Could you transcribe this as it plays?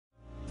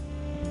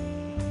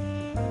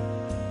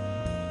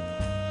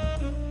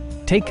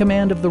Take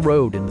command of the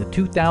road in the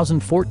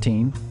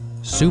 2014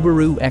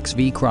 Subaru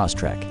XV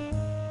Crosstrek.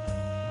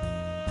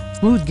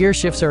 Smooth gear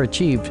shifts are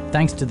achieved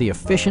thanks to the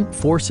efficient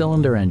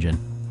 4-cylinder engine.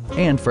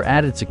 And for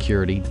added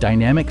security,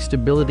 dynamic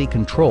stability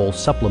control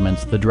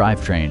supplements the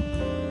drivetrain.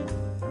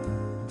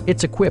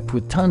 It's equipped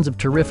with tons of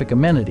terrific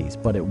amenities,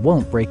 but it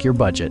won't break your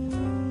budget.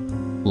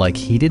 Like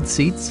heated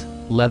seats,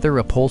 leather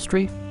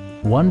upholstery,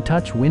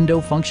 one-touch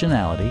window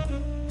functionality,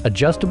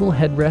 adjustable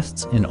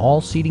headrests in all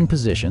seating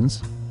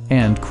positions,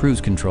 and cruise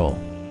control.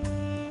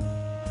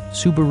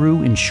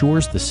 Subaru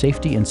ensures the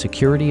safety and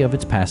security of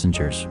its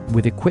passengers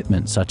with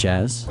equipment such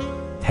as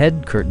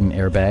head curtain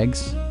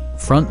airbags,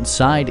 front and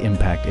side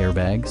impact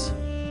airbags,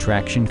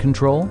 traction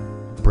control,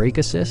 brake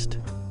assist,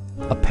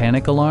 a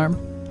panic alarm,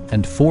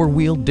 and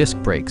 4-wheel disc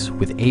brakes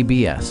with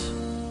ABS.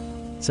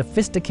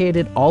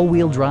 Sophisticated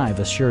all-wheel drive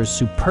assures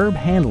superb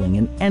handling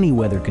in any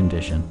weather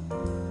condition.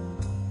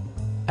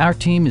 Our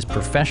team is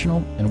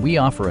professional and we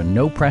offer a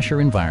no-pressure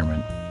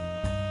environment.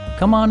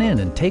 Come on in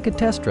and take a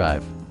test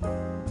drive.